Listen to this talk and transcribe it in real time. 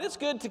it's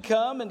good to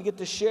come and get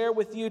to share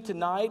with you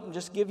tonight and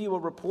just give you a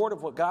report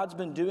of what God's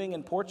been doing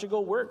in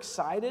Portugal. We're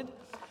excited.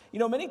 You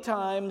know, many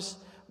times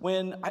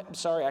I'm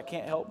sorry, I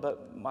can't help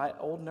but my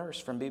old nurse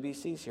from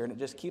BBC's here, and it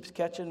just keeps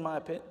catching my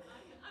opinion.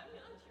 I'm not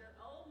your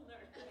old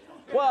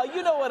nurse. Well,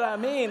 you know what I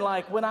mean,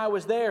 like when I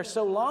was there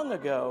so long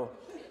ago.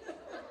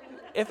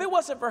 If it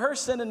wasn't for her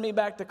sending me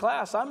back to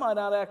class, I might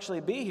not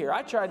actually be here.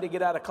 I tried to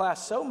get out of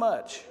class so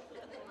much.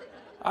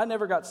 I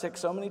never got sick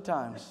so many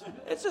times.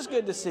 It's just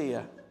good to see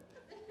you.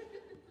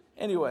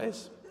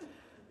 Anyways,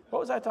 what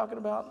was I talking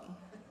about?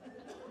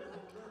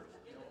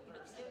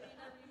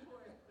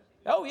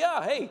 Oh,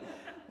 yeah, hey,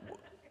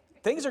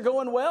 things are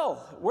going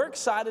well. We're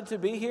excited to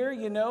be here.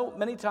 You know,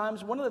 many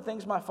times, one of the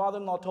things my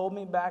father-in-law told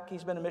me back,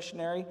 he's been a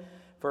missionary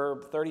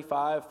for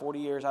 35, 40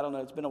 years, I don't know,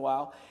 it's been a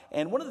while.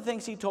 And one of the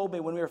things he told me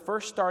when we were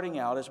first starting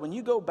out is when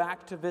you go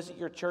back to visit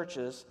your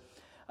churches,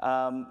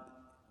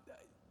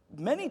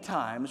 many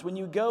times when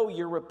you go,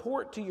 your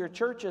report to your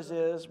churches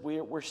is,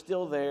 we're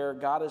still there,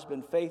 God has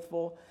been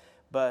faithful,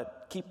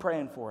 but keep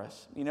praying for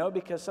us, you know,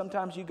 because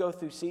sometimes you go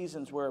through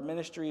seasons where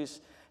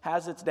ministries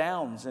has its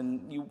downs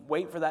and you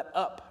wait for that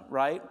up,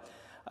 right?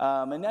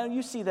 And now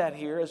you see that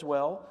here as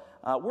well.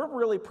 We're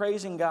really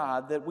praising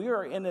God that we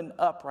are in an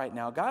up right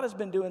now. God has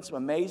been doing some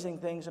amazing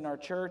things in our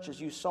church.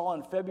 As you saw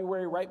in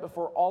February, right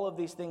before all of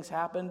these things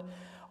happened,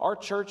 our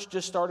church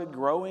just started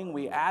growing.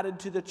 We added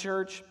to the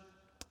church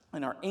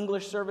in our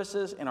English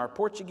services, in our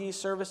Portuguese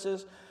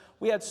services.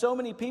 We had so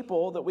many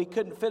people that we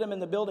couldn't fit them in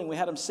the building. We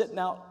had them sitting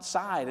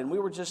outside, and we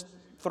were just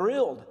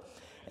thrilled.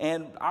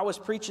 And I was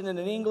preaching in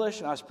English,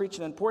 and I was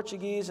preaching in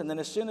Portuguese, and then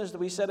as soon as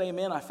we said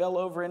amen, I fell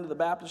over into the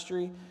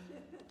baptistry.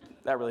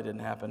 That really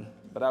didn't happen,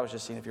 but I was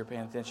just seeing if you're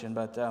paying attention.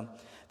 But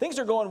things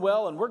are going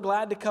well, and we're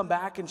glad to come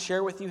back and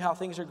share with you how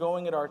things are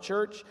going at our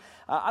church.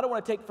 I don't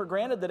want to take for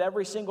granted that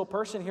every single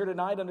person here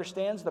tonight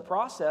understands the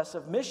process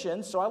of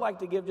missions, so I like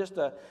to give just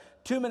a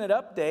 2-minute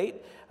update.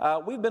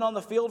 We've been on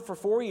the field for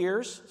 4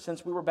 years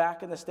since we were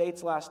back in the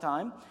States last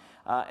time.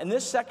 And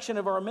this section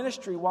of our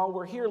ministry, while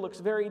we're here,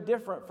 looks very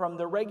different from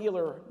the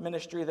regular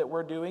ministry that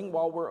we're doing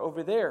while we're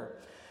over there.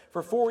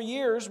 For 4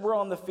 years, we're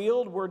on the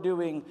field. We're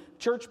doing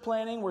church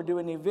planting. We're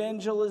doing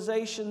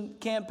evangelization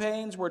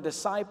campaigns. We're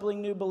discipling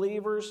new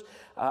believers.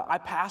 I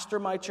pastor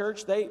my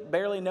church. They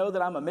barely know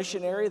that I'm a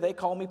missionary. They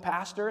call me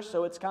pastor,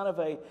 so it's kind of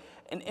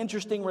an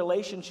interesting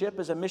relationship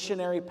as a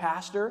missionary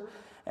pastor.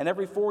 And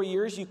every 4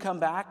 years, you come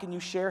back and you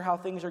share how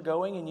things are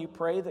going, and you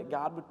pray that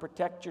God would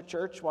protect your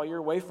church while you're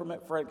away from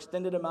it for an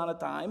extended amount of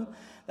time.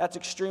 That's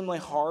extremely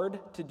hard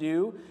to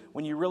do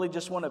when you really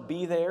just want to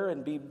be there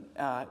and be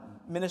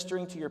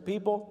ministering to your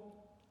people.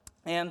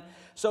 And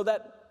so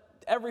that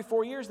every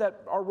 4 years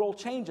that our role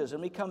changes,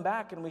 and we come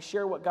back and we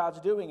share what God's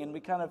doing, and we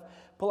kind of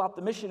pull out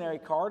the missionary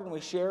card and we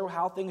share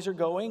how things are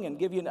going and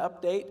give you an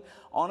update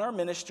on our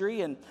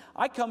ministry. And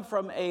I come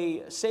from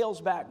a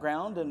sales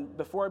background, and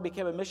before I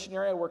became a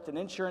missionary, I worked in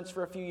insurance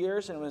for a few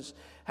years, and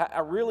I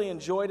really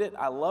enjoyed it.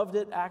 I loved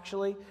it,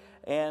 actually.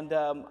 And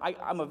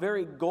I'm a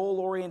very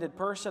goal-oriented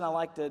person. I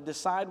like to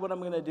decide what I'm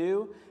going to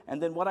do,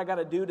 and then what I got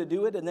to do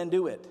it, and then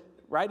do it.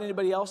 Right?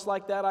 Anybody else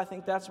like that? I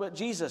think that's what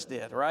Jesus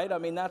did, right? I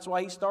mean, that's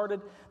why he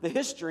started the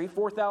history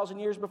 4,000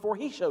 years before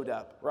he showed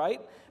up, right?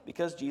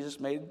 Because Jesus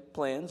made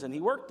plans and he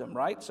worked them,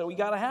 right? So we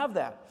got to have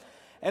that.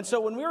 And so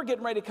when we were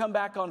getting ready to come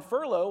back on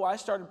furlough, I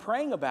started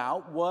praying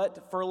about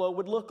what furlough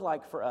would look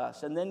like for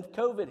us. And then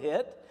COVID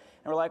hit,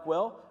 and we're like,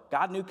 well,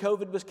 God knew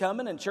COVID was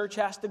coming and church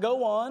has to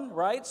go on,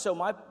 right? So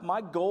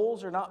my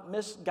goals are not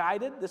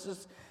misguided. This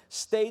has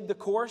stayed the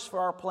course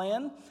for our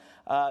plan.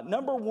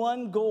 Number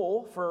one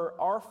goal for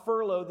our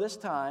furlough this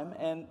time,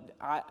 and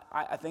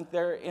I think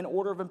they're in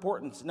order of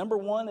importance. Number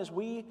one is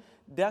we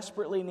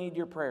desperately need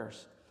your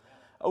prayers.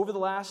 Over the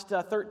last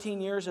 13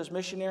 years as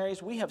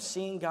missionaries, we have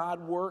seen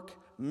God work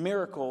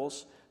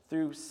miracles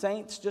through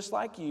saints just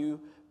like you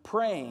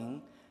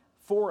praying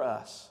for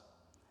us.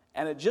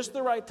 And at just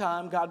the right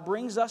time, God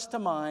brings us to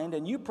mind,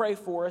 and you pray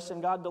for us,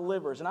 and God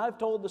delivers. And I've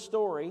told the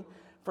story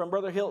from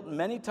Brother Hilton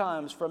many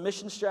times from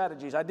Mission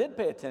Strategies. I did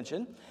pay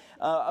attention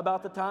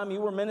about the time you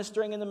were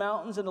ministering in the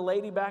mountains and the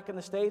lady back in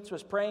the States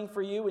was praying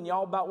for you and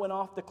y'all about went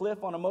off the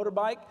cliff on a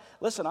motorbike.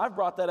 Listen, I've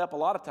brought that up a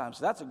lot of times.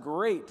 So that's a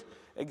great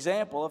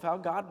example of how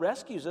God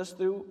rescues us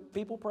through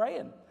people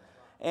praying.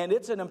 And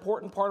it's an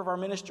important part of our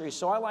ministry.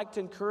 So I like to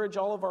encourage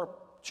all of our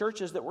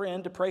churches that we're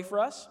in to pray for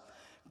us.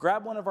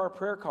 Grab one of our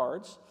prayer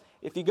cards.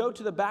 If you go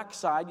to the back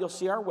side, you'll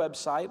see our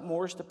website,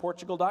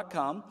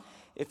 moorstoportugal.com.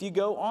 If you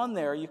go on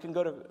there, you can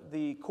go to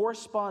the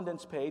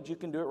correspondence page. You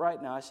can do it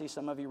right now. I see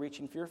some of you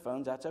reaching for your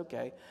phones. That's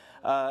okay.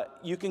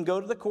 You can go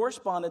to the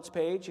correspondence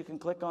page. You can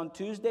click on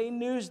Tuesday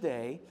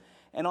Newsday.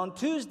 And on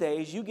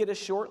Tuesdays, you get a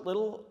short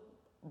little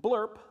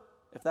blurb,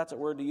 if that's a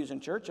word to use in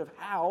church, of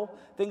how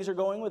things are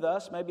going with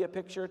us, maybe a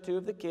picture or two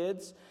of the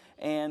kids.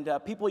 and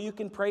people you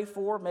can pray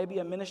for, maybe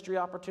a ministry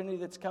opportunity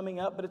that's coming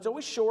up, but it's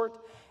always short,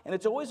 and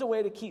it's always a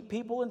way to keep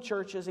people in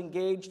churches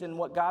engaged in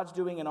what God's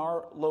doing in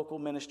our local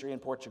ministry in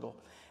Portugal.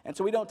 And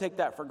so we don't take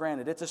that for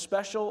granted. It's a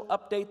special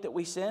update that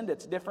we send.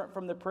 It's different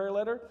from the prayer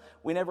letter.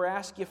 We never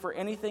ask you for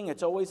anything.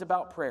 It's always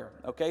about prayer,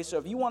 okay? So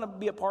if you want to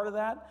be a part of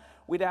that,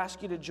 we'd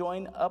ask you to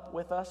join up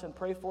with us and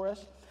pray for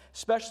us,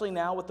 especially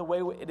now with the way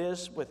it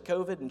is with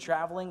COVID and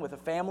traveling with a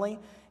family.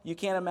 You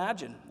can't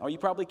imagine, or you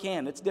probably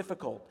can. It's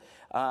difficult.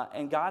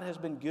 And God has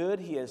been good.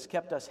 He has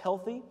kept us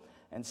healthy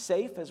and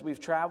safe as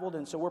we've traveled,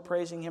 and so we're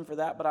praising Him for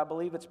that, but I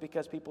believe it's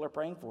because people are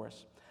praying for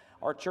us.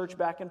 Our church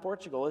back in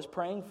Portugal is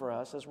praying for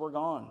us as we're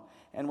gone,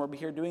 and we're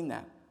here doing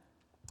that.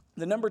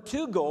 The number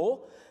 2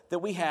 goal that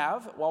we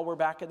have while we're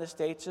back in the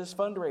States is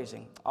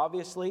fundraising.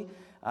 Obviously,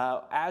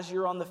 as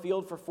you're on the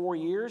field for 4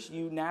 years,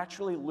 you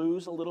naturally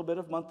lose a little bit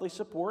of monthly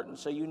support, and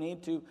so you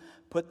need to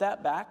put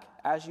that back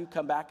as you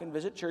come back and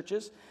visit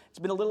churches. It's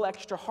been a little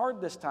extra hard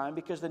this time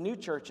because the new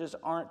churches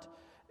aren't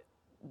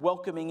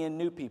welcoming in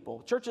new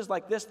people. Churches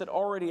like this that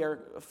already are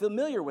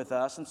familiar with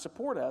us and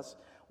support us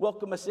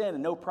welcome us in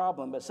and no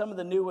problem, but some of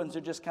the new ones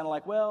are just kind of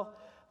like, well,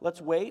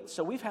 let's wait.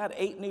 So we've had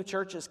 8 new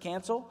churches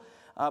cancel.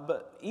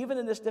 But even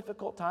in this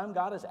difficult time,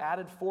 God has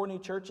added 4 new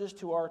churches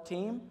to our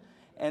team.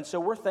 And so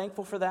we're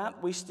thankful for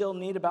that. We still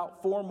need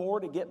about 4 more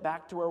to get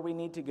back to where we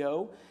need to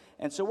go.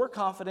 And so we're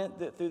confident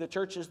that through the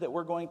churches that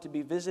we're going to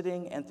be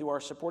visiting and through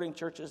our supporting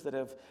churches that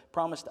have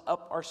promised to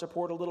up our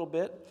support a little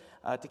bit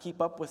to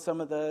keep up with some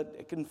of the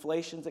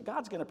inflations, that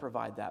God's going to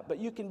provide that. But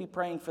you can be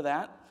praying for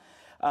that.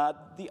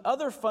 The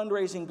other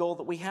fundraising goal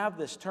that we have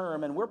this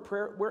term, and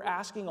we're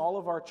asking all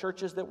of our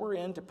churches that we're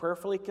in to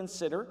prayerfully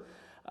consider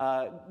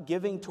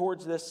giving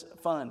towards this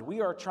fund.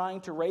 We are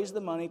trying to raise the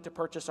money to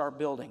purchase our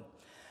building.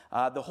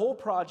 The whole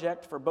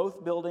project for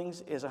both buildings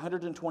is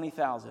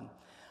 $120,000.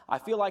 I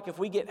feel like if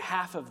we get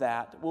half of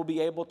that, we'll be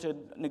able to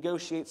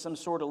negotiate some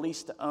sort of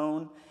lease to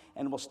own,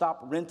 and we'll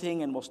stop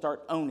renting and we'll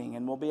start owning,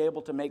 and we'll be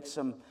able to make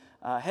some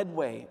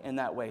headway in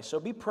that way. So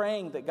be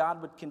praying that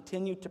God would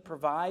continue to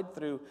provide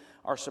through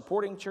our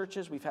supporting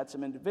churches. We've had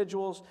some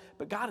individuals,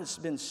 but God has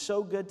been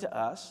so good to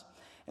us.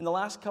 In the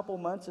last couple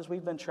months, as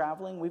we've been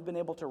traveling, we've been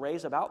able to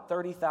raise about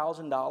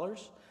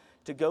 $30,000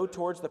 to go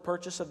towards the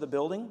purchase of the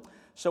building.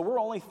 So we're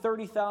only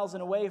 $30,000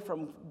 away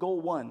from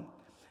goal 1.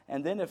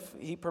 And then if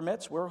He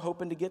permits, we're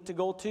hoping to get to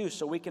goal 2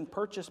 so we can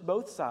purchase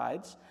both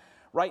sides.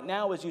 Right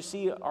now, as you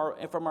see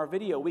from our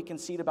video, we can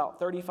seat about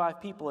 35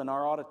 people in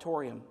our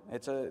auditorium.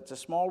 It's a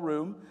small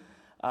room.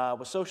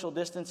 With social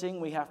distancing,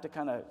 we have to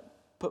kind of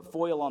put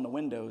foil on the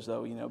windows,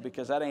 though,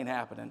 because that ain't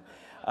happening.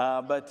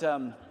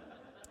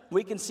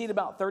 We can seat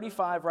about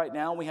 35 right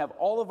now. We have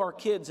all of our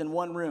kids in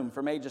one room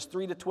from ages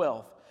 3 to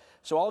 12.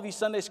 So all of you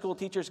Sunday school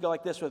teachers go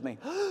like this with me.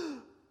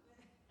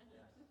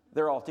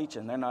 They're all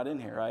teaching. They're not in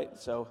here, right?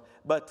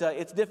 But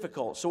it's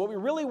difficult. So what we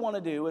really want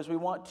to do is we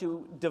want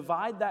to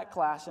divide that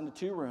class into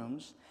 2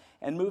 rooms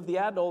and move the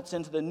adults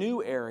into the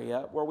new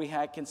area where we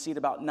can seat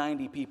about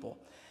 90 people.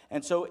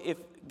 And so if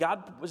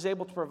God was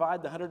able to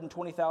provide the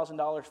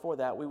 $120,000 for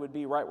that, we would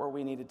be right where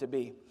we needed to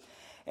be.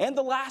 And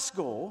the last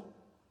goal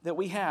that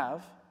we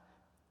have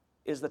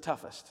is the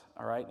toughest,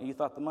 all right? You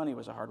thought the money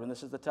was a hard one.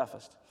 This is the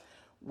toughest.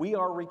 We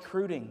are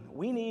recruiting.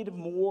 We need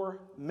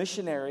more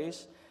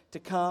missionaries to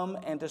come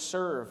and to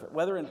serve,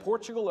 whether in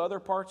Portugal or other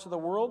parts of the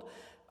world.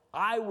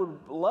 I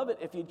would love it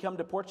if you'd come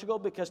to Portugal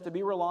because, to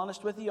be real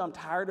honest with you, I'm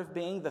tired of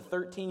being the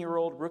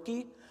 13-year-old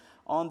rookie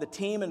on the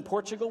team in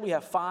Portugal. We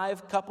have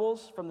 5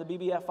 couples from the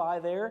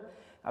BBFI there.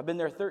 I've been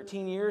there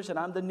 13 years, and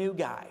I'm the new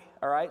guy,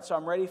 all right? So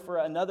I'm ready for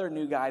another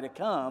new guy to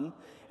come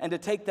and to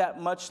take that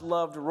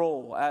much-loved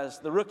role as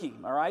the rookie,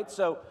 all right?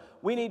 So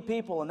we need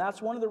people, and that's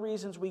one of the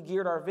reasons we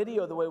geared our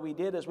video the way we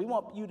did, is we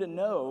want you to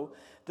know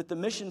that the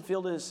mission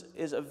field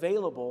is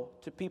available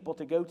to people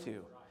to go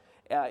to.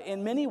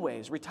 In many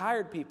ways,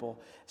 retired people,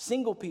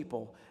 single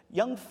people,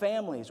 young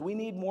families, we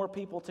need more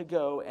people to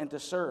go and to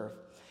serve.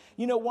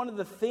 One of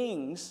the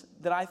things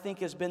that I think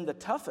has been the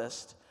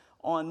toughest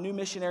on new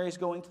missionaries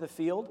going to the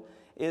field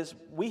is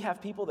we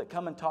have people that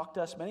come and talk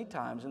to us many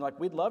times and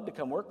we'd love to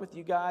come work with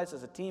you guys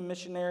as a team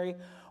missionary,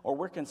 or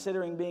we're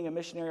considering being a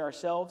missionary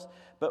ourselves,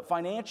 but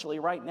financially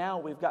right now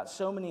we've got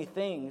so many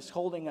things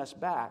holding us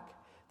back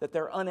that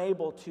they're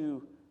unable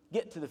to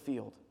get to the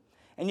field.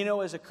 And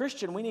as a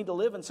Christian, we need to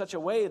live in such a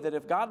way that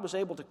if God was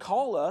able to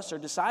call us or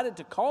decided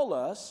to call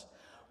us,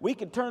 we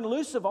could turn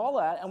loose of all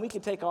that and we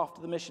could take off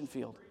to the mission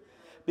field.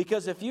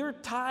 Because if you're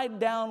tied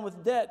down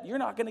with debt, you're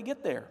not going to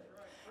get there.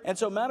 And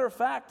so, matter of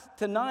fact,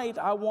 tonight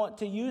I want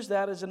to use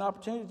that as an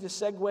opportunity to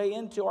segue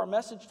into our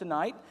message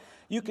tonight.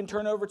 You can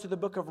turn over to the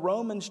book of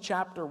Romans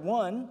chapter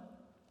 1.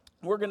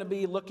 We're going to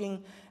be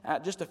looking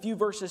at just a few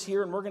verses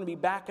here, and we're going to be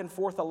back and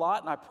forth a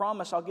lot, and I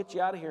promise I'll get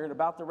you out of here at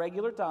about the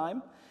regular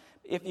time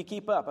if you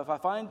keep up.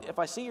 If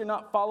I see you're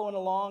not following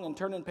along and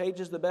turning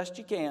pages the best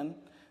you can,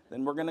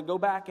 then we're going to go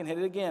back and hit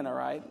it again, all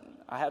right?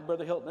 I had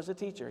Brother Hilton as a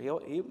teacher.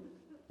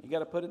 You got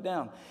to put it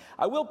down.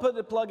 I will put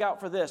the plug out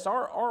for this.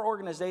 Our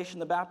organization,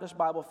 the Baptist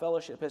Bible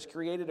Fellowship, has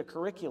created a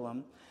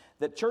curriculum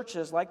that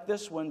churches like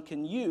this one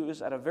can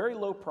use at a very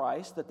low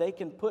price that they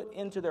can put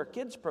into their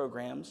kids'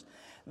 programs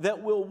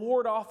that will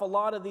ward off a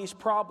lot of these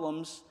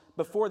problems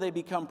before they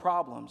become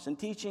problems, and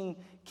teaching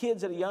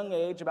kids at a young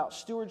age about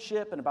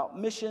stewardship and about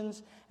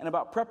missions and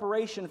about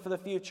preparation for the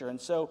future. And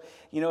so,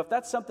 if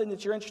that's something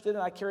that you're interested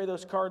in, I carry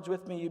those cards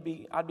with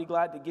me. I'd be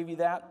glad to give you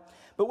that.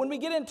 But when we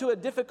get into a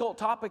difficult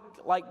topic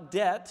like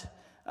debt,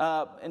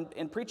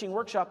 in preaching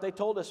workshop, they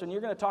told us when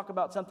you're going to talk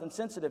about something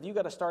sensitive, you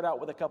got to start out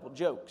with a couple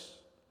jokes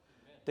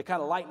to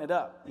kind of lighten it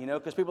up,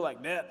 because people are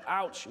like, debt,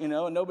 ouch, and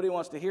nobody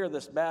wants to hear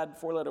this bad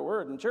four-letter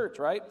word in church,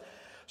 right?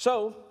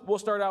 So we'll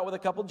start out with a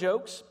couple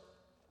jokes.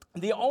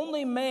 The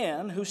only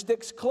man who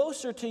sticks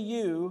closer to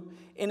you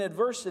in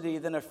adversity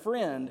than a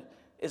friend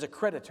is a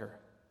creditor.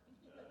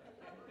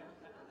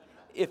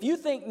 If you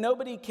think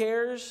nobody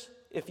cares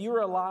if you're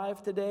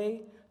alive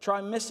today, try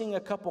missing a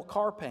couple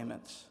car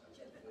payments.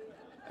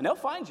 And they'll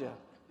find you,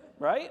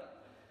 right?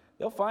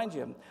 They'll find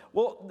you.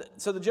 Well,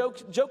 so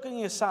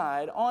joking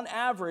aside, on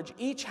average,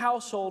 each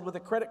household with a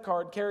credit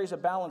card carries a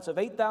balance of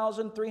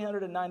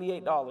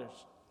 $8,398.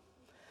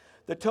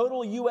 The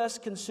total U.S.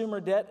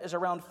 consumer debt is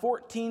around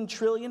 $14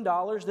 trillion.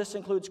 This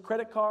includes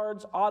credit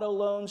cards, auto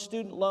loans,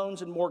 student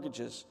loans, and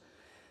mortgages.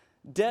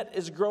 Debt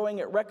is growing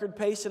at record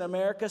pace in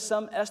America.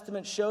 Some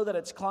estimates show that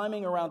it's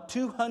climbing around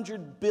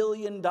 $200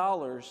 billion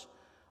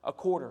a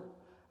quarter.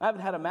 I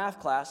haven't had a math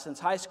class since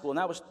high school, and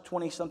that was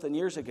 20-something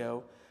years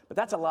ago, but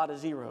that's a lot of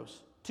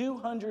zeros.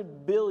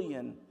 $200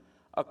 billion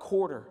a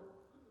quarter.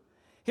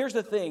 Here's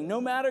the thing. No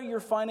matter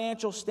your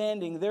financial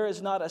standing, there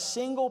is not a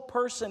single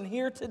person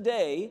here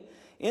today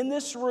in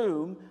this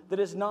room that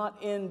is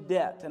not in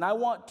debt. And I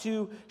want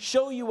to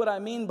show you what I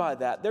mean by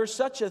that. There's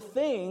such a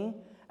thing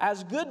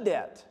as good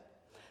debt.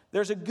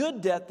 There's a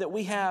good debt that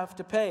we have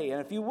to pay.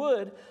 And if you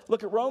would,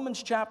 look at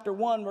Romans chapter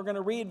 1. We're going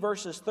to read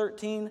verses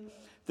 13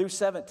 through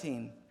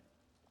 17.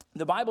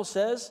 The Bible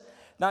says,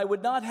 "Now I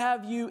would not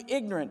have you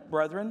ignorant,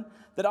 brethren,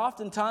 that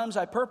oftentimes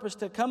I purposed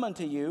to come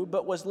unto you,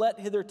 but was let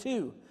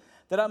hitherto,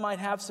 that I might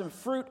have some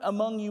fruit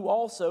among you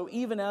also,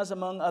 even as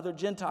among other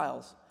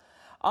Gentiles.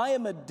 I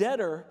am a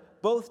debtor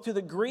both to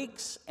the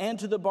Greeks and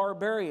to the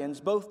barbarians,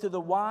 both to the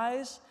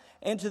wise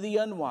and to the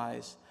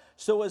unwise.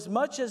 So as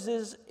much as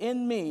is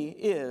in me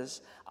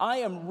is, I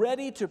am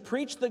ready to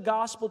preach the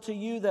gospel to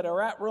you that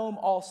are at Rome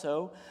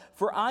also.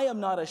 For I am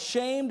not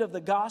ashamed of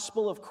the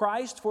gospel of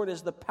Christ, for it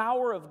is the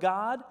power of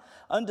God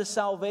unto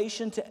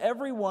salvation to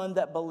everyone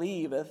that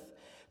believeth,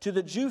 to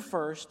the Jew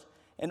first,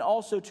 and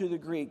also to the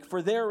Greek.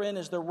 For therein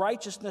is the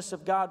righteousness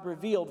of God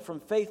revealed from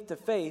faith to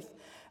faith,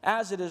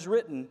 as it is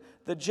written,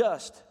 the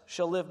just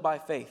shall live by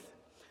faith."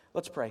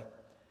 Let's pray.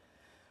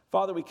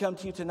 Father, we come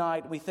to you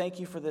tonight. We thank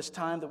you for this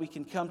time that we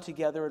can come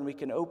together and we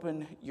can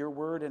open your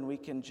word and we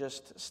can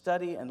just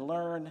study and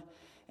learn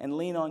and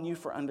lean on you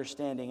for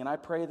understanding. And I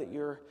pray that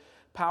your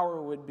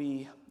power would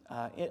be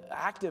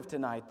active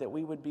tonight, that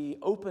we would be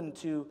open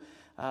to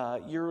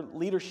your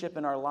leadership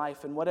in our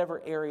life in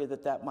whatever area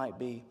that might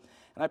be.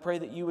 And I pray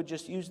that you would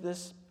just use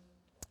this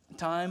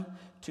time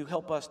to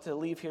help us to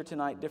leave here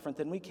tonight different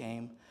than we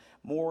came,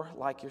 more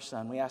like your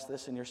Son. We ask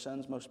this in your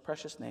Son's most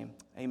precious name.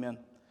 Amen.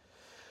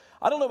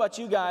 I don't know about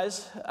you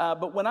guys,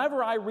 but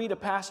whenever I read a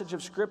passage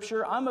of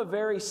Scripture, I'm a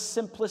very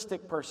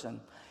simplistic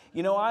person.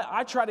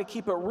 I try to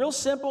keep it real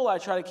simple. I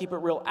try to keep it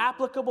real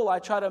applicable. I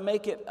try to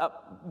make it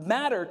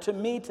matter to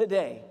me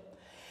today.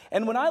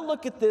 And when I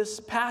look at this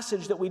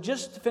passage that we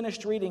just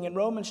finished reading in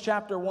Romans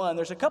chapter 1,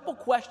 there's a couple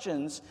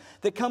questions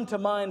that come to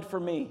mind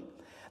for me.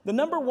 The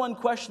number one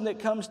question that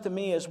comes to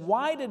me is,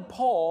 why did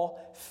Paul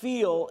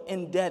feel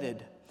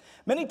indebted?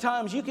 Many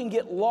times you can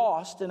get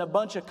lost in a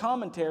bunch of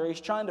commentaries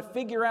trying to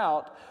figure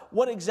out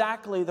what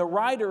exactly the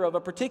writer of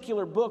a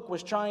particular book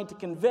was trying to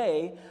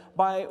convey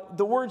by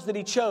the words that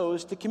he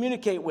chose to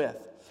communicate with.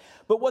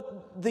 But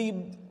what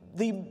the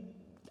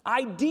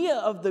idea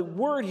of the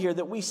word here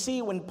that we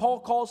see when Paul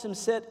calls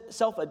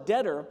himself a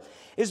debtor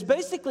is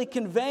basically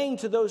conveying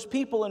to those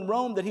people in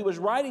Rome that he was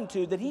writing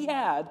to that he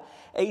had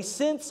a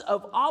sense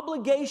of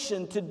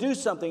obligation to do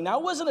something. Now,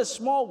 it wasn't a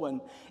small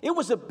one. It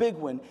was a big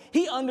one.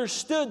 He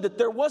understood that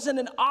there wasn't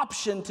an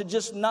option to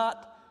just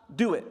not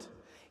do it.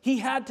 He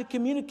had to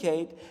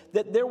communicate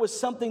that there was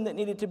something that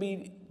needed to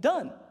be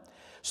done.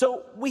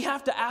 So we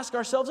have to ask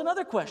ourselves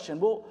another question.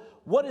 Well,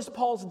 what is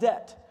Paul's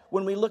debt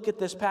when we look at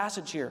this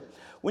passage here?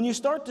 When you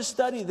start to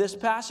study this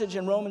passage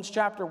in Romans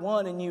chapter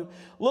 1 and you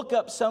look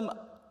up some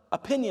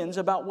opinions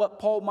about what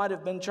Paul might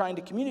have been trying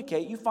to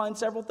communicate, you find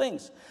several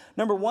things.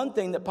 Number one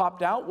thing that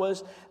popped out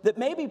was that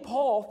maybe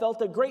Paul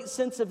felt a great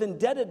sense of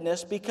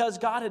indebtedness because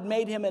God had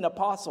made him an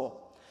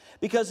apostle.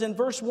 Because in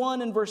verse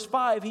 1 and verse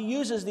 5, he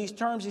uses these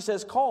terms. He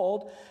says,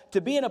 called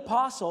to be an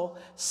apostle,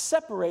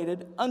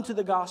 separated unto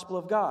the gospel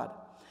of God.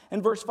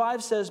 And verse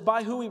 5 says,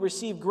 by who we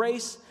receive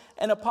grace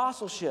and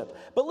apostleship.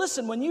 But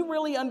listen, when you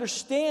really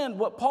understand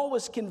what Paul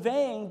was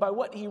conveying by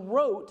what he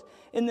wrote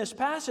in this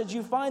passage,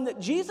 you find that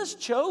Jesus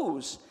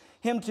chose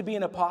him to be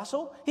an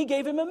apostle. He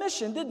gave him a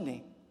mission, didn't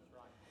he?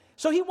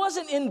 So he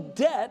wasn't in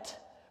debt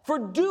for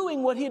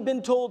doing what he had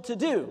been told to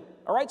do.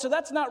 All right, so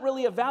that's not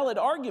really a valid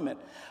argument.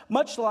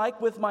 Much like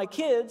with my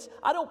kids,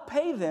 I don't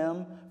pay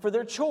them for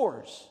their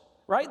chores,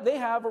 right? They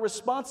have a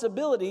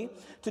responsibility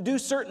to do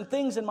certain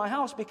things in my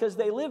house because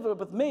they live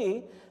with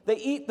me. They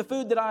eat the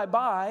food that I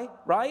buy,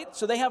 right?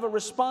 So they have a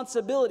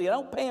responsibility. I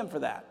don't pay them for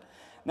that.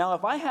 Now,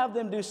 if I have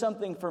them do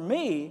something for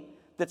me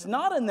that's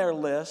not in their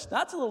list,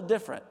 that's a little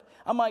different.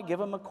 I might give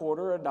them a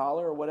quarter, $1,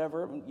 or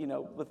whatever. You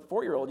know, with a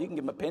 4-year-old, you can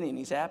give him a penny and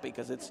he's happy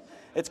because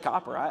it's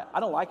copper. I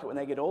don't like it when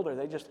they get older.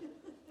 They just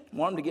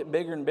want them to get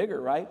bigger and bigger,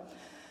 right?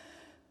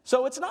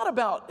 So it's not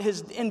about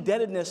his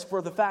indebtedness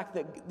for the fact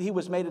that he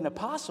was made an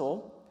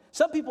apostle.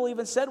 Some people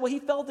even said, well, he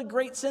felt a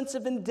great sense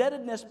of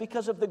indebtedness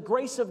because of the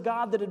grace of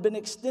God that had been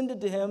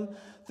extended to him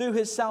through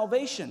his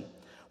salvation.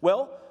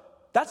 Well,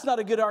 that's not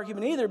a good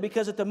argument either,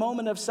 because at the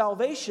moment of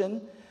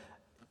salvation,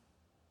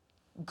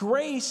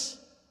 grace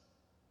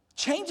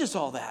changes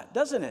all that,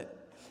 doesn't it?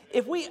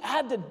 If we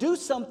had to do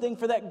something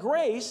for that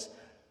grace,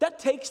 that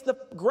takes the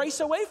grace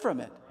away from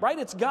it, right?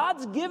 It's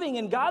God's giving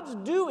and God's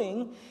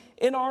doing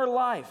in our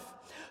life.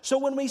 So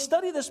when we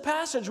study this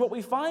passage, what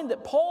we find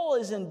that Paul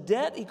is in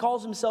debt. He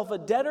calls himself a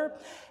debtor,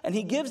 and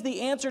he gives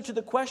the answer to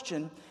the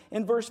question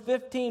in verse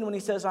 15 when he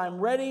says, I'm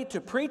ready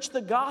to preach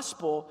the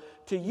gospel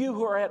to you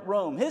who are at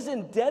Rome. His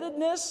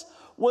indebtedness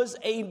was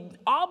an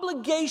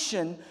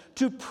obligation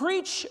to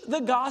preach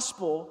the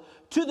gospel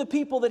to the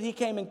people that he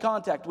came in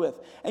contact with.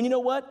 And you know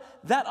what?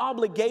 That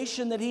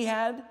obligation that he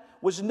had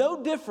was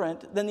no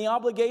different than the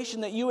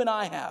obligation that you and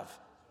I have,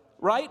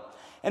 right?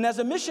 And as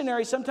a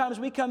missionary, sometimes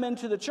we come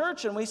into the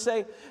church and we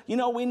say, you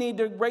know, we need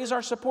to raise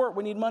our support.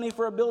 We need money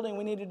for a building.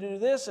 We need to do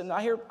this. And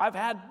I've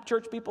had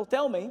church people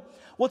tell me,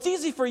 well, it's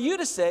easy for you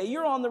to say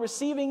you're on the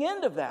receiving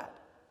end of that.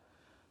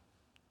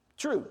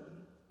 True.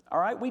 All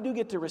right, we do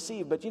get to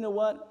receive. But you know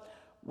what?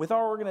 With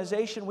our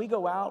organization, we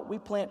go out, we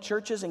plant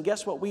churches, and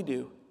guess what we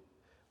do?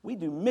 We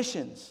do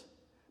missions,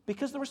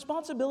 because the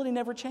responsibility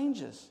never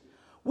changes.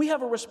 We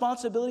have a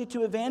responsibility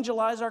to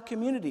evangelize our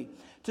community,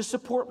 to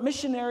support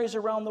missionaries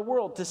around the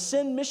world, to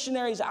send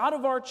missionaries out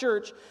of our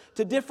church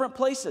to different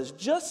places,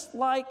 just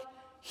like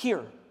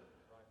here.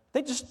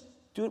 They just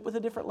do it with a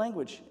different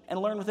language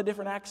and learn with a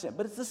different accent.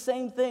 But it's the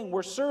same thing.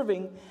 We're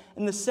serving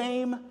in the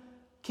same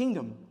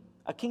kingdom,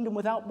 a kingdom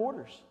without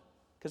borders,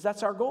 because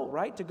that's our goal,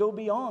 right? To go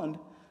beyond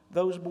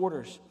those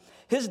borders.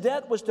 His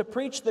debt was to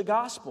preach the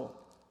gospel.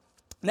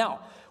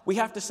 Now, we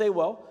have to say,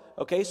 well,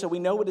 okay, so we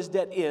know what his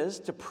debt is,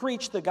 to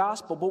preach the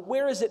gospel, but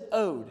where is it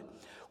owed?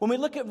 When we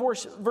look at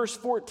verse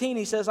 14,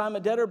 he says, I'm a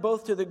debtor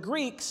both to the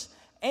Greeks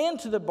and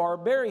to the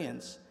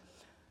barbarians.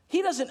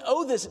 He doesn't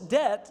owe this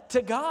debt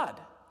to God.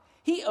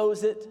 He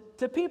owes it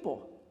to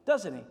people,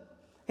 doesn't he?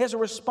 He has a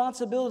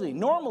responsibility.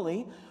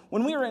 Normally,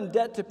 when we are in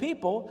debt to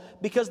people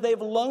because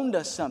they've loaned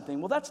us something,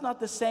 well, that's not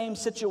the same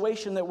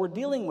situation that we're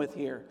dealing with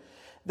here.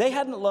 They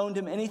hadn't loaned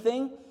him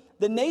anything.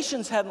 The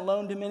nations hadn't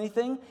loaned him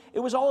anything. It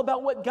was all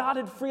about what God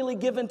had freely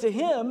given to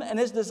him and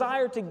his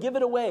desire to give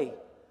it away,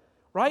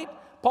 right?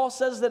 Paul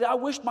says that I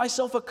wished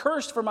myself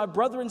accursed for my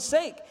brethren's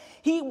sake.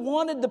 He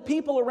wanted the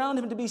people around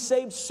him to be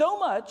saved so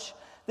much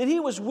that he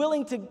was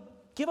willing to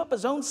give up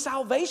his own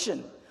salvation.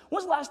 When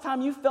was the last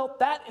time you felt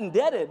that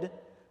indebted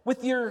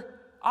with your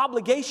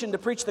obligation to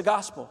preach the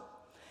gospel?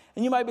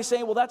 And you might be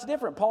saying, well, that's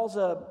different. Paul's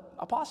an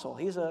apostle.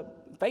 He's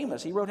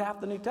famous. He wrote half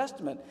the New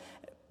Testament.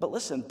 But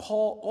listen,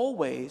 Paul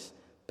always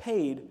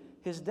paid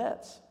his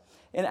debts.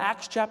 In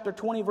Acts chapter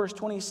 20, verse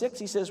 26,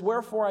 he says,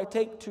 wherefore I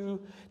take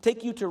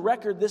you to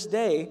record this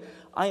day,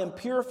 I am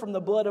pure from the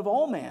blood of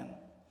all man,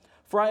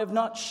 for I have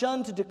not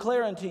shunned to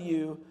declare unto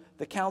you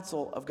the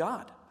counsel of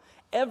God.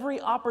 Every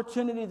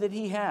opportunity that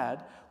he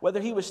had, whether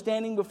he was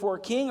standing before a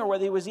king or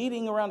whether he was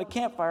eating around a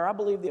campfire, I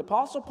believe the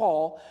Apostle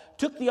Paul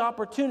took the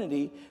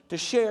opportunity to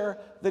share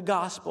the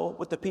gospel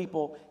with the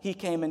people he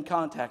came in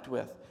contact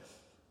with.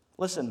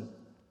 Listen,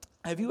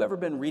 have you ever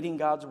been reading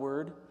God's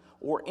word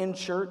or in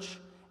church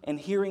and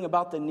hearing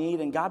about the need,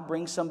 and God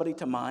brings somebody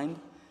to mind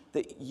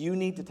that you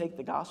need to take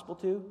the gospel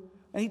to?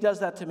 And he does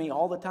that to me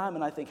all the time,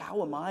 and I think,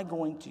 how am I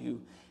going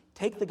to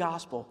take the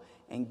gospel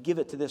and give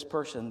it to this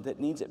person that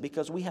needs it?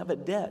 Because we have a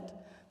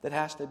debt that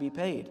has to be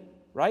paid,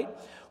 right?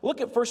 Look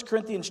at 1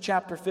 Corinthians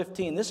chapter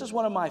 15. This is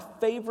one of my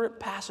favorite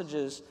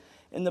passages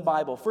in the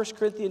Bible. 1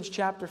 Corinthians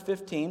chapter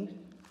 15.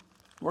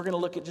 We're going to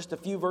look at just a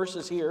few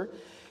verses here.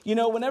 You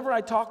know, whenever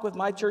I talk with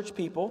my church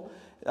people,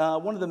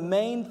 one of the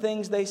main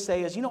things they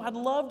say is, you know, I'd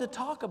love to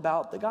talk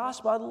about the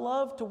gospel. I'd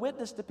love to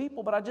witness to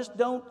people, but I just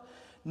don't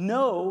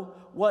know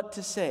what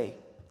to say.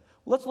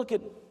 Let's look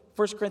at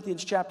 1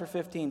 Corinthians chapter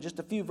 15, just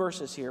a few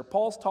verses here.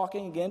 Paul's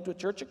talking again to a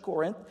church at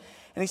Corinth,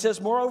 and he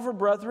says, moreover,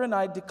 brethren,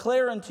 I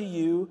declare unto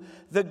you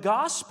the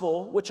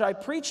gospel which I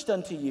preached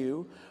unto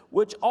you,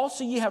 which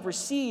also ye have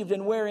received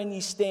and wherein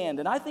ye stand.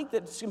 And I think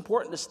that it's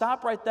important to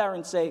stop right there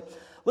and say,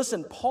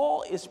 listen,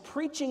 Paul is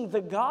preaching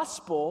the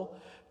gospel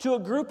to a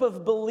group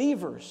of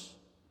believers.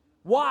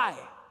 Why?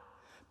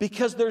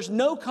 Because there's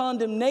no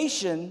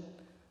condemnation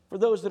for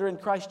those that are in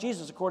Christ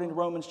Jesus, according to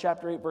Romans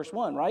chapter 8, verse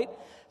 1, right?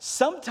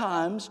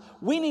 Sometimes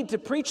we need to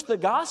preach the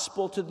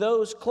gospel to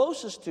those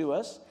closest to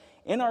us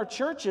in our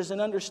churches and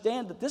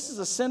understand that this is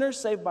a sinner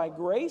saved by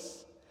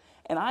grace,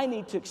 and I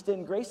need to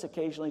extend grace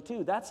occasionally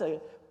too. That's an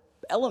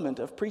element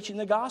of preaching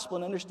the gospel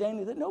and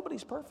understanding that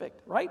nobody's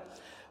perfect, right?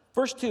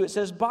 Verse 2, it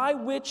says, by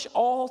which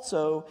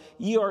also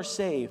ye are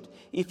saved,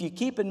 if you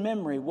keep in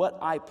memory what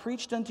I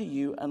preached unto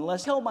you,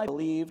 unless hell might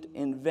believed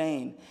in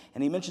vain.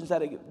 And he mentions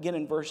that again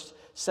in verse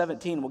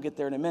 17. We'll get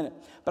there in a minute.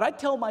 But I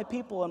tell my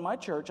people in my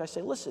church, I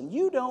say, listen,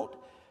 you don't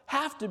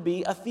have to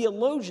be a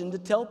theologian to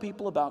tell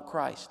people about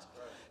Christ.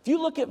 If you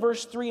look at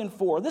verse 3 and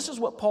 4, this is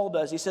what Paul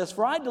does. He says,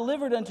 for I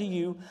delivered unto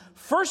you,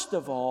 first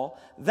of all,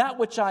 that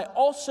which I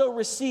also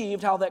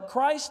received, how that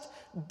Christ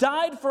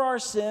died for our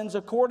sins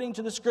according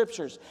to the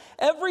Scriptures.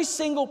 Every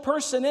single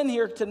person in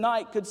here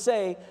tonight could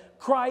say,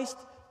 Christ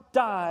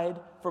died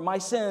for my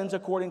sins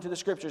according to the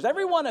Scriptures.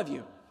 Every one of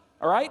you,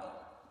 all right?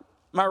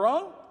 Am I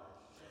wrong?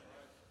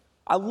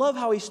 I love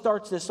how he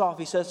starts this off.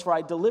 He says, for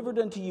I delivered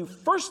unto you,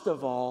 first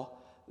of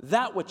all,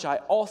 that which I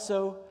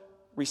also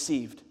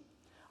received.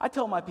 I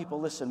tell my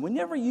people, listen,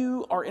 whenever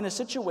you are in a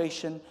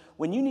situation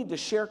when you need to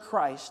share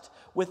Christ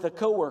with a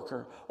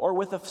coworker or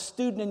with a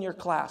student in your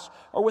class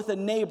or with a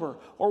neighbor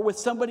or with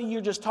somebody you're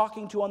just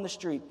talking to on the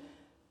street,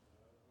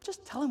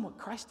 just tell him what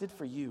Christ did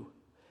for you.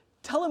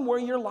 Tell him where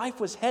your life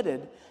was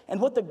headed and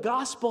what the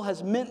gospel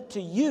has meant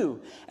to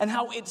you and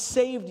how it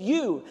saved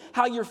you,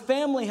 how your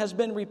family has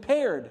been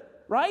repaired,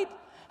 right?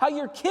 How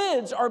your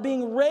kids are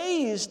being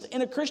raised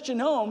in a Christian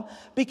home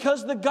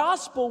because the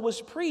gospel was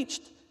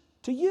preached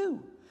to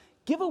you.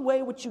 Give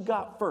away what you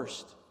got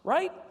first,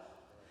 right?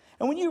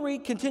 And when you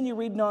continue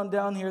reading on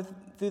down here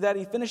through that,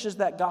 he finishes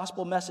that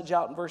gospel message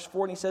out in verse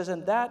 4, and he says,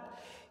 and that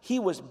he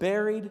was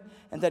buried,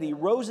 and that he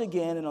rose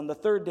again, and on the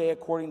third day,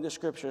 according to the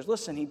Scriptures.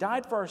 Listen, he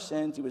died for our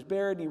sins, he was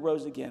buried, and he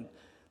rose again.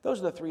 Those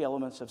are the three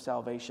elements of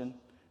salvation,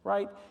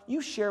 right?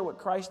 You share what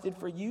Christ did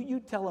for you. You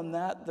tell him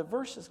that. The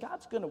verse is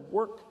God's going to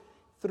work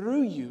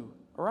through you,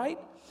 all right?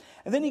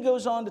 And then he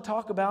goes on to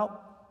talk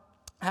about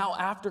how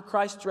after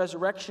Christ's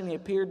resurrection, he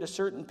appeared to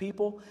certain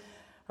people.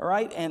 All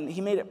right, and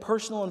he made it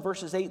personal in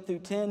verses 8 through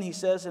 10. He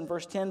says in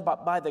verse 10,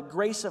 but by the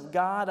grace of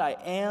God I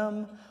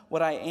am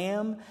what I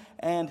am,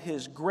 and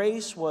his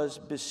grace was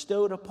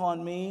bestowed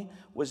upon me,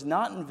 was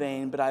not in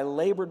vain, but I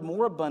labored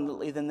more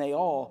abundantly than they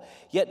all.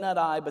 Yet not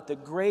I, but the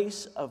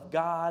grace of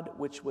God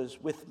which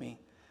was with me.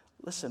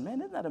 Listen,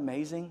 man, isn't that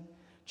amazing?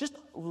 Just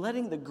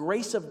letting the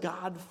grace of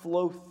God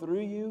flow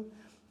through you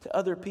to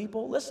other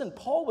people. Listen,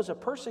 Paul was a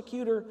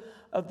persecutor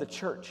of the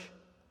church.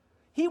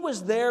 He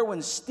was there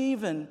when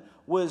Stephen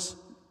was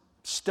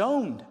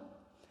stoned.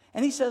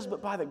 And he says,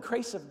 but by the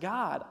grace of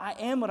God, I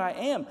am what I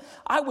am.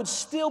 I would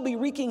still be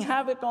wreaking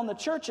havoc on the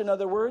church, in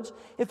other words,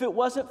 if it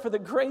wasn't for the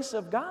grace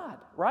of God,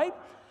 right?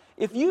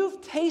 If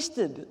you've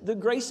tasted the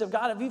grace of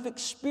God, if you've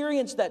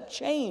experienced that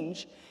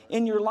change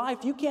in your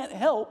life, you can't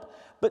help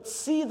but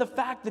see the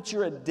fact that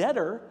you're a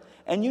debtor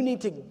and you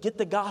need to get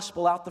the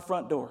gospel out the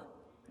front door,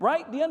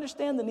 right? Do you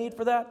understand the need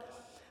for that?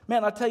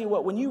 Man, I'll tell you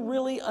what, when you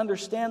really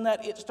understand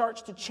that, it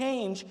starts to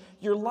change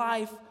your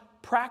life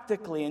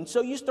practically. And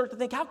so you start to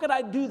think, how could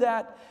I do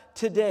that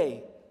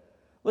today?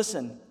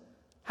 Listen,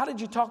 how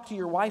did you talk to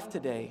your wife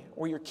today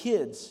or your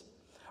kids?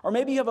 Or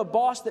maybe you have a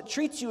boss that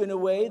treats you in a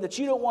way that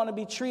you don't want to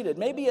be treated.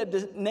 Maybe a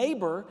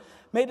neighbor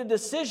made a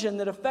decision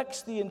that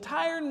affects the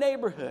entire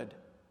neighborhood.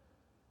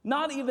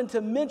 Not even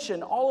to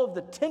mention all of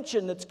the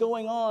tension that's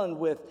going on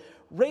with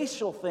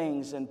racial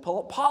things and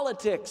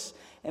politics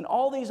and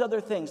all these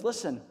other things.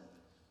 Listen,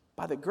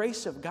 by the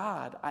grace of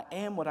God, I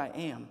am what I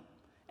am.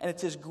 And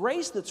it's his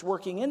grace that's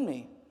working in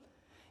me.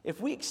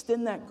 If we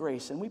extend that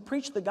grace and we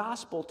preach the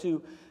gospel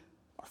to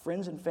our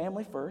friends and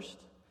family first,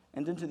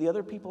 and then to the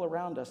other people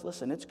around us,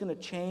 listen, it's going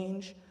to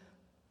change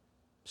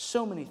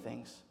so many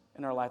things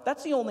in our life.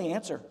 That's the only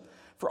answer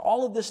for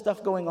all of this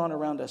stuff going on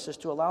around us, is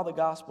to allow the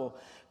gospel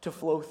to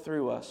flow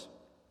through us.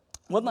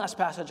 One last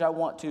passage I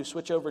want to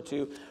switch over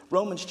to,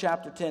 Romans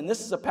chapter 10.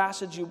 This is a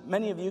passage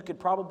many of you could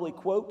probably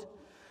quote,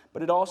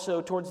 but it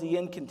also, towards the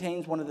end,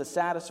 contains one of the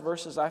saddest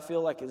verses I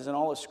feel like is in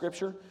all of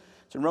Scripture.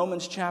 It's in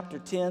Romans chapter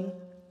 10.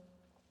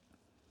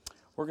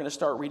 We're going to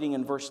start reading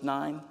in verse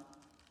 9. The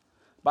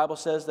Bible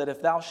says that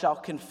if thou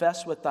shalt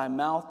confess with thy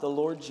mouth the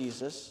Lord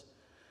Jesus,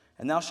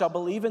 and thou shalt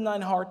believe in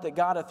thine heart that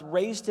God hath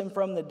raised him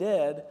from the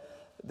dead,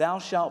 thou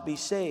shalt be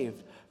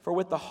saved. For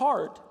with the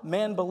heart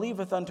man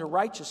believeth unto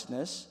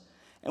righteousness,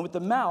 and with the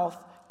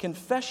mouth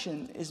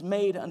confession is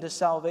made unto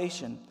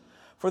salvation.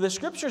 For the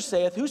Scripture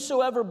saith,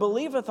 whosoever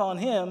believeth on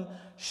him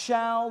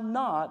shall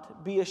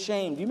not be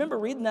ashamed. You remember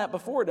reading that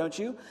before, don't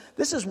you?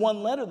 This is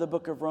one letter, the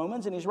book of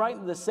Romans, and he's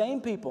writing to the same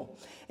people.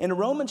 In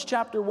Romans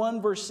chapter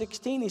 1, verse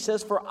 16, he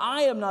says, for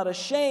I am not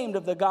ashamed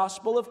of the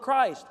gospel of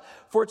Christ,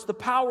 for it's the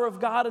power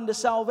of God unto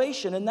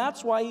salvation. And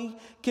that's why he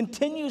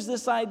continues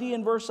this idea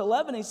in verse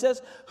 11. He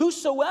says,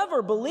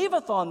 whosoever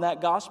believeth on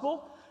that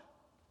gospel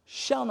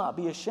shall not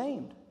be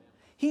ashamed.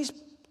 He's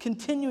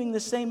continuing the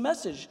same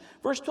message.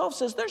 Verse 12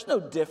 says there's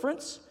no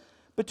difference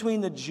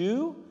between the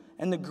Jew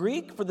and the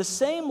Greek, for the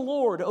same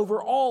Lord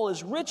over all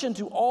is rich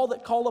unto all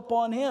that call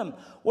upon him.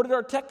 What did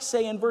our text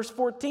say in verse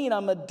 14?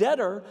 I'm a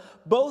debtor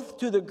both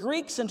to the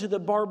Greeks and to the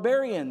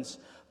barbarians,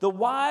 the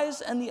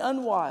wise and the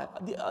unwise.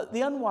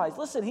 The unwise.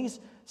 Listen, he's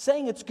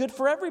saying it's good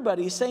for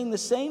everybody. He's saying the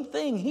same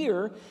thing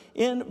here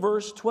in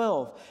verse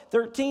 12.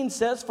 13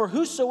 says, for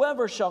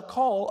whosoever shall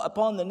call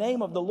upon the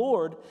name of the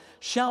Lord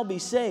shall be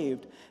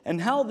saved.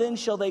 And how then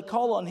shall they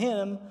call on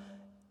him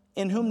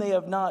in whom they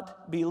have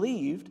not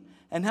believed?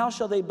 And how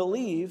shall they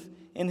believe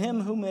in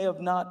him whom they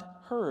have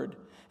not heard?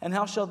 And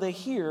how shall they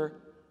hear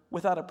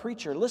without a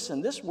preacher?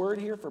 Listen, this word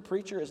here for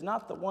preacher is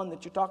not the one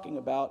that you're talking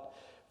about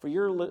for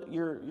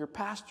your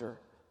pastor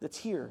that's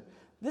here.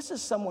 This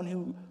is someone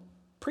who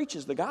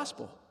preaches the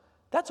gospel.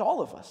 That's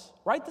all of us,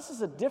 right? This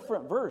is a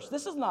different verse.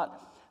 This is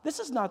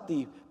not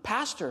the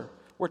pastor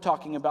we're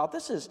talking about.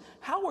 This is,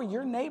 how are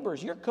your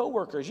neighbors, your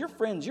coworkers, your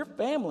friends, your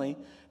family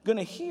going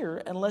to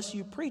hear unless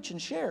you preach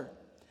and share?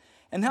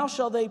 And how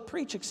shall they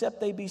preach except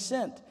they be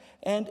sent?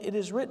 And it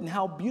is written,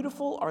 how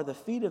beautiful are the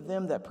feet of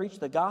them that preach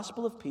the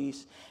gospel of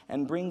peace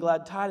and bring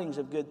glad tidings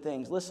of good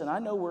things. Listen, I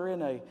know we're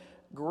in a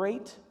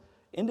great,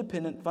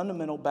 independent,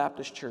 fundamental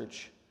Baptist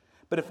church.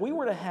 But if we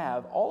were to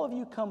have all of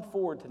you come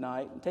forward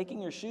tonight and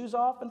taking your shoes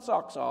off and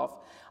socks off,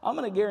 I'm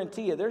going to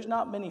guarantee you there's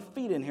not many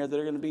feet in here that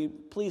are going to be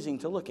pleasing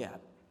to look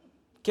at.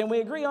 Can we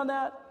agree on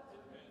that?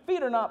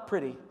 Feet are not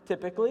pretty,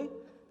 typically.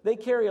 They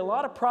carry a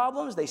lot of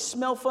problems. They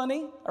smell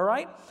funny, all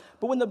right?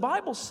 But when the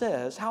Bible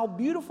says, how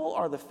beautiful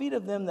are the feet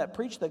of them that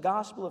preach the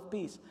gospel of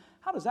peace,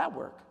 how does that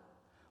work?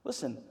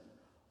 Listen,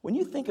 when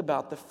you think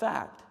about the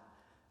fact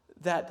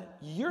that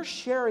your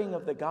sharing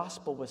of the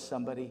gospel with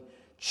somebody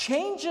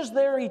changes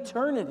their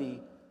eternity,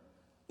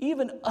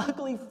 even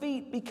ugly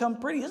feet become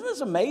pretty. Isn't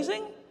this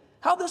amazing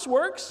how this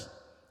works?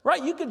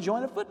 Right? You could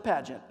join a foot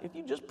pageant if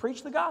you just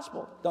preach the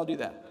gospel. Don't do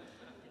that.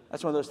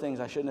 That's one of those things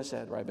I shouldn't have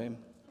said, right, babe?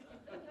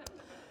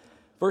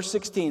 Verse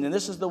 16, and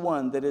this is the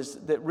one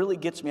that really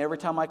gets me every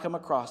time I come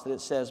across it.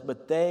 It says,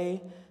 but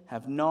they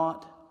have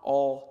not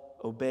all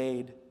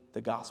obeyed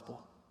the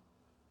gospel.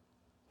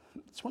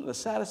 It's one of the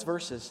saddest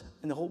verses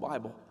in the whole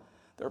Bible.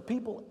 There are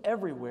people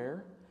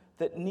everywhere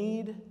that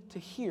need to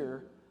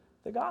hear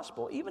the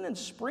gospel. Even in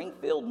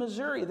Springfield,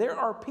 Missouri, there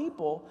are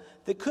people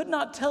that could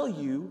not tell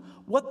you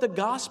what the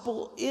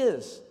gospel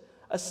is.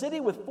 A city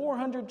with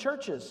 400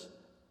 churches.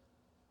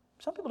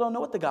 Some people don't know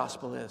what the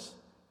gospel is.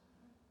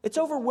 It's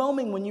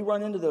overwhelming when you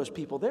run into those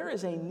people. There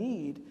is a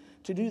need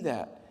to do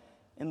that.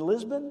 In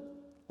Lisbon,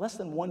 less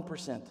than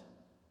 1%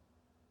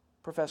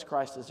 profess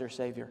Christ as their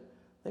Savior.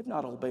 They've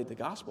not obeyed the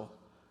gospel.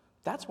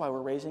 That's why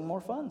we're raising more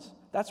funds.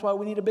 That's why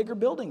we need a bigger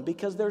building,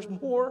 because there's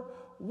more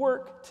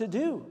work to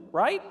do,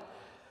 right?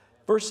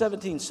 Verse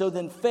 17, so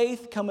then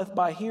faith cometh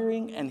by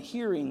hearing, and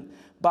hearing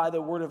by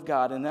the word of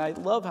God. And I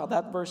love how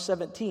that verse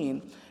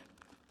 17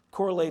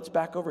 correlates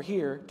back over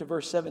here to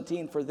verse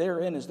 17, for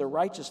therein is the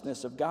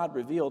righteousness of God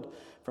revealed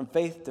from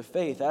faith to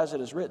faith, as it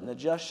is written, the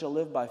just shall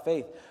live by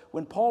faith.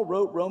 When Paul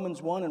wrote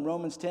Romans 1 and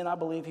Romans 10, I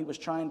believe he was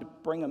trying to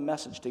bring a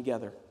message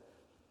together.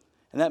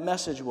 And that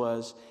message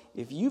was,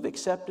 if you've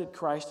accepted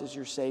Christ as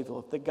your Savior,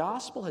 if the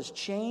gospel has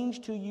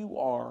changed who you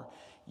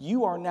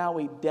are now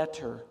a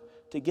debtor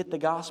to get the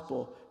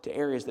gospel to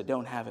areas that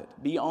don't have it,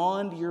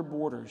 beyond your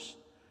borders.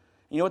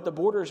 You know what? The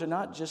borders are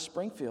not just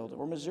Springfield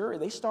or Missouri.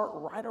 They start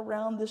right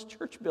around this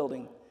church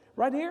building,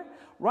 right here.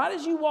 Right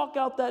as you walk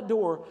out that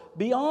door,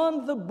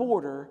 beyond the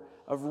border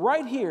of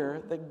right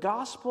here, the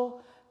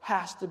gospel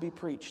has to be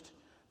preached.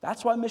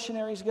 That's why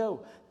missionaries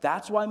go.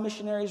 That's why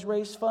missionaries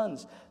raise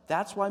funds.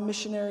 That's why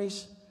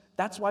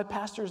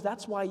pastors,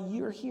 that's why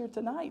you're here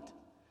tonight,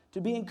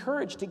 to be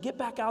encouraged, to get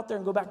back out there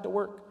and go back to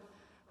work,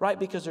 right?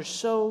 Because there's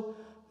so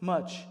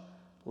much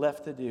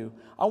left to do.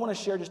 I want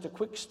to share just a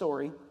quick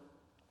story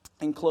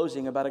in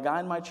closing about a guy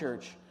in my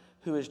church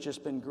who has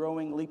just been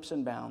growing leaps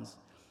and bounds.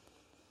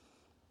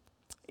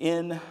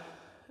 In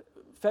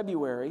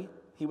February,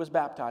 he was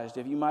baptized.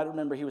 If you might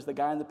remember, he was the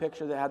guy in the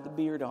picture that had the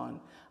beard on.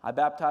 I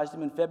baptized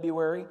him in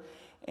February,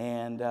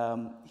 and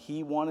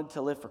he wanted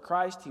to live for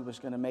Christ. He was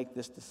going to make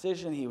this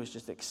decision. He was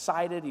just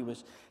excited. He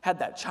had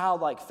that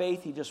childlike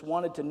faith. He just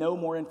wanted to know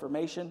more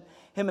information.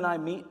 Him and I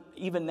meet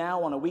even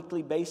now on a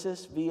weekly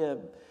basis via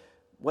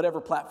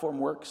whatever platform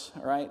works,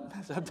 all right?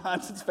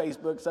 Sometimes it's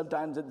Facebook,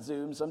 sometimes it's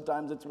Zoom,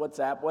 sometimes it's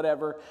WhatsApp,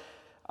 whatever.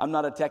 I'm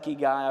not a techie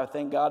guy. I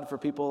thank God for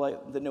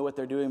people that know what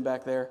they're doing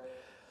back there.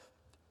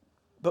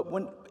 But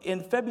when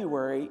in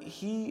February,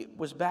 he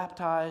was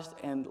baptized,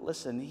 and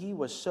listen, he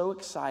was so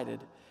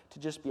excited to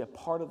just be a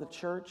part of the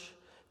church,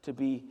 to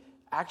be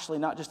actually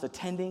not just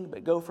attending,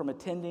 but go from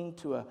attending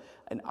to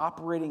an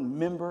operating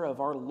member of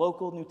our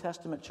local New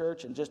Testament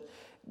church, and just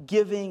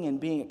giving and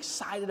being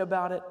excited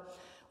about it.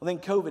 Well, then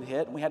COVID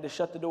hit, and we had to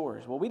shut the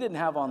doors. Well, we didn't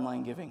have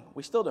online giving.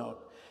 We still don't.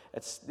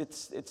 It's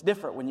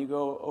different when you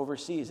go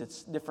overseas.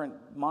 It's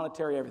different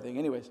monetary everything.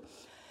 Anyways,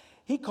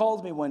 he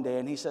calls me one day,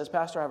 and he says,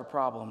 Pastor, I have a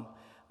problem.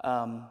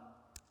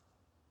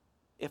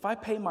 If I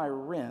pay my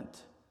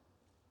rent,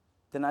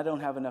 then I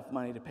don't have enough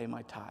money to pay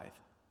my tithe.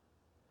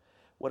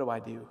 What do I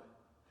do?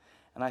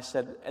 And I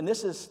said, and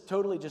this is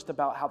totally just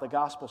about how the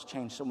gospel's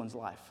changed someone's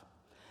life.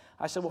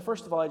 I said, well,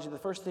 first of all, Edgy, the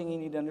first thing you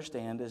need to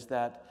understand is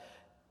that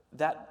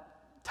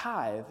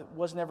tithe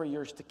was never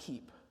yours to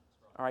keep.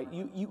 All right,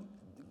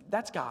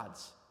 that's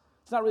God's.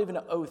 It's not really even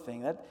an O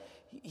thing. That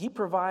He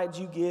provides,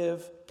 you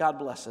give, God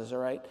blesses, all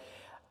right?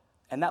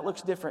 And that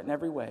looks different in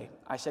every way.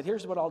 I said,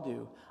 here's what I'll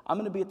do. I'm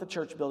going to be at the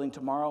church building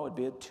tomorrow. It'd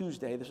be a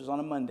Tuesday. This was on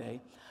a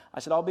Monday. I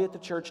said, I'll be at the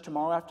church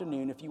tomorrow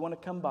afternoon. If you want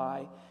to come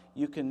by,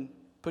 you can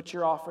put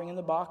your offering in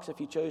the box if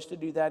you chose to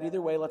do that.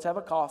 Either way, let's have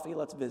a coffee.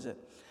 Let's visit.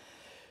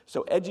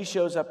 So Edgy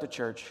shows up to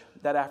church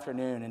that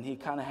afternoon, and he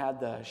kind of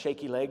had the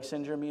shaky leg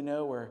syndrome,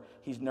 where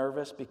he's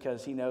nervous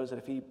because he knows that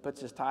if he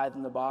puts his tithe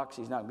in the box,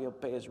 he's not going to be able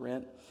to pay his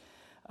rent.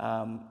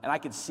 And I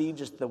could see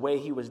just the way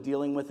he was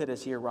dealing with it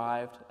as he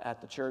arrived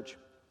at the church.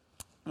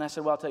 And I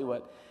said, well, I'll tell you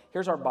what,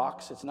 here's our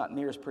box. It's not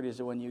near as pretty as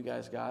the one you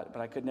guys got,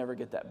 but I could never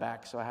get that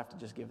back, so I have to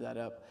just give that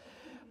up.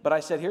 But I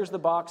said, here's the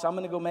box. I'm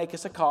going to go make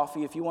us a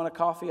coffee. If you want a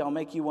coffee, I'll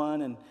make you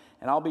one, and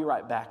I'll be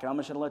right back. And I'm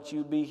just going to let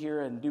you be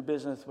here and do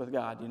business with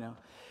God,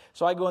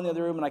 So I go in the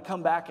other room, and I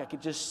come back. I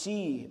could just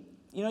see,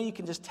 you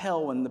can just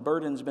tell when the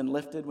burden's been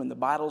lifted, when the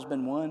battle's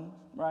been won,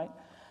 right?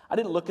 I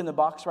didn't look in the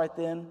box right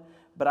then,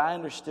 but I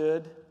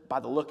understood by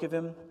the look of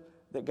him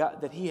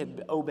that he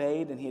had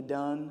obeyed and he had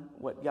done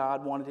what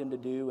God wanted him to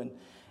do. And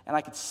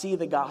I could see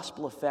the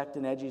gospel effect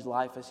in Edgy's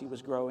life as he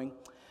was growing.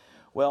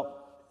 Well,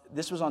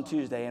 this was on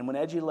Tuesday, and when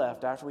Edgy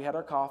left, after we had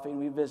our coffee and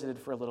we visited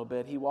for a little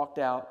bit, he walked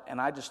out, and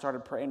I just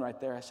started praying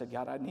right there. I said,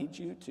 God, I need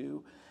you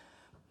to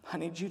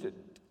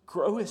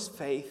grow his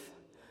faith.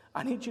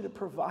 I need you to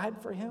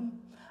provide for him.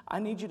 I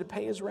need you to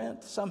pay his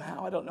rent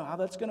somehow. I don't know how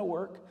that's going to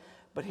work.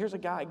 But here's a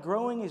guy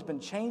growing. He's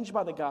been changed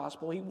by the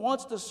gospel. He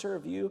wants to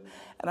serve you,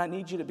 and I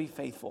need you to be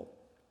faithful.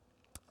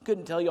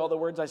 Couldn't tell you all the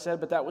words I said,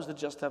 but that was the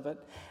gist of it.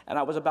 And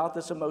I was about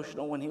this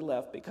emotional when he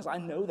left because I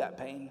know that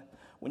pain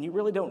when you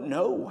really don't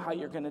know how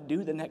you're going to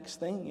do the next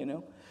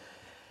thing,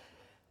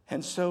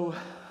 And so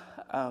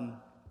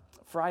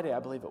Friday, I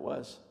believe it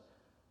was,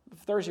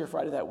 Thursday or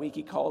Friday that week,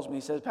 he calls me.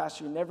 He says,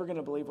 Pastor, you're never going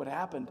to believe what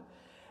happened.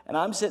 And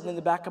I'm sitting in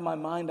the back of my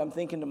mind. I'm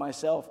thinking to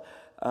myself,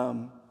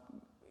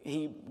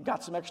 he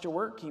got some extra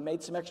work. He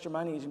made some extra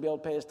money. He's going to be able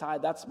to pay his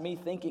tithe. That's me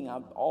thinking.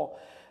 I'm all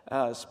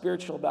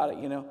spiritual about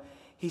it,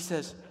 He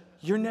says,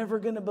 you're never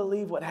going to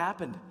believe what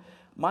happened.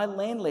 My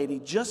landlady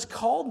just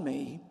called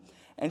me,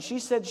 and she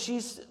said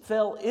she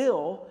fell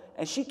ill,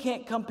 and she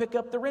can't come pick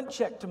up the rent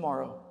check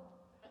tomorrow.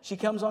 She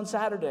comes on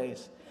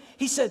Saturdays.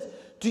 He said,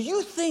 do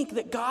you think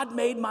that God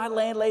made my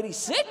landlady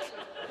sick?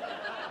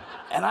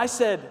 And I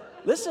said,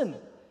 listen,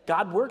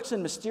 God works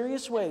in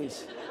mysterious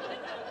ways.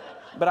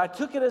 But I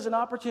took it as an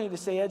opportunity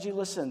to say, Edgy,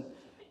 listen,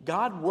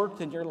 God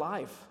worked in your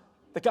life.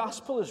 The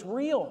gospel is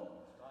real.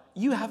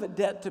 You have a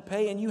debt to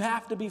pay, and you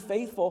have to be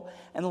faithful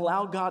and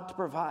allow God to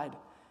provide.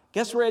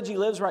 Guess where Edgy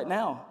lives right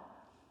now?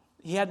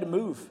 He had to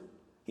move.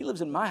 He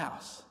lives in my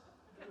house.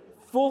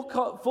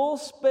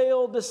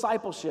 Full-scale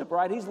discipleship,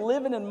 right? He's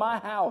living in my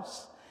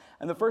house.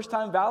 And the first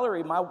time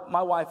Valerie,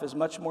 my wife, is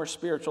much more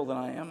spiritual than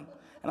I am.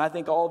 And I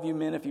think all of you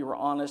men, if you were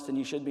honest and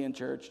you should be in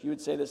church, you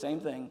would say the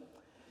same thing.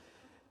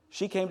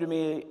 She came to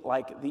me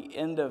like the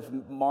end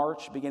of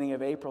March, beginning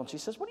of April, and she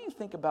says, what do you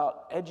think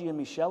about Edgy and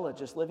Michelle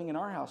just living in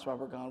our house while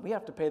we're gone? We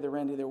have to pay the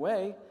rent either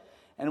way,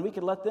 and we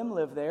could let them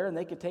live there, and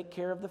they could take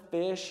care of the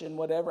fish and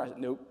whatever. I said,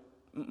 nope,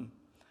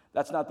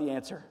 that's not the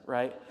answer,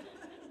 right?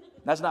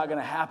 That's not going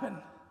to happen,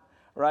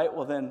 right?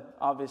 Well, then,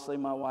 obviously,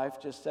 my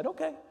wife just said,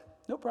 okay,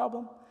 no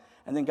problem.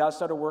 And then God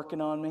started working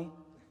on me,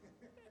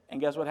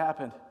 and guess what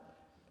happened?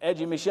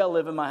 Edgy and Michelle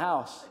live in my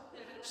house.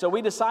 So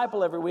we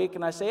disciple every week,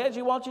 and I say,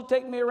 Edgy, why don't you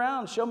take me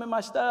around, show me my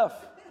stuff?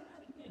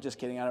 Just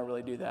kidding, I don't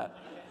really do that.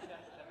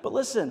 But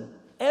listen,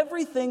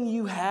 everything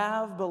you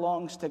have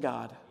belongs to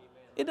God.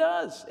 It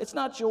does. It's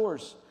not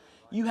yours.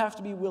 You have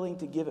to be willing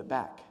to give it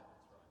back,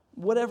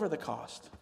 whatever the cost.